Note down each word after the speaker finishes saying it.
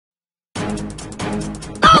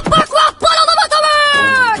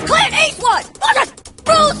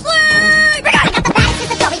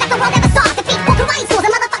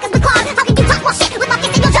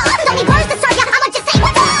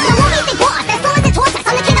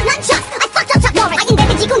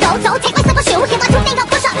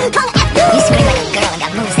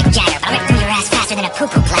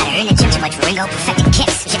lingo, perfecting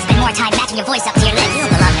kicks. You should spend more time matching your voice up to your lips. You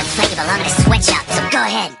don't belong in a fight, you belong in a sweatshop. So go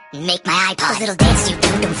ahead, make my iPod. Those little dances you do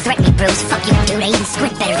don't threaten me, Bruce. Fuck you, dude, I even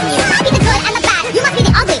squint better than you. I'll be the good and the bad, you must be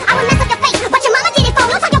the ugly. I will mess up your face, what your mama did it for.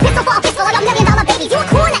 Looks like your pistol for a pistol and your $1 million babies. You were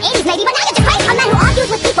cool in the 80s maybe, but now you're just crazy. A man who argues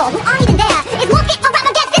with people who aren't even there is more fit for rap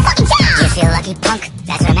against this fucking job. Do you feel lucky, punk?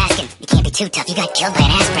 That's what I'm asking. You can't be too tough, you got killed by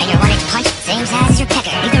an ass brain or 1-inch punch. Same size as your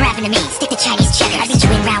pecker. Leave the rapping to me, stick to Chinese checkers. I'd beat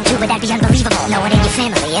you in round 2, but that'd be unbelievable. No one in your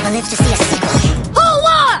family ever lives to see a sequel. Who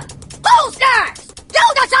won? Who's next? You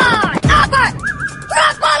decide! Albert!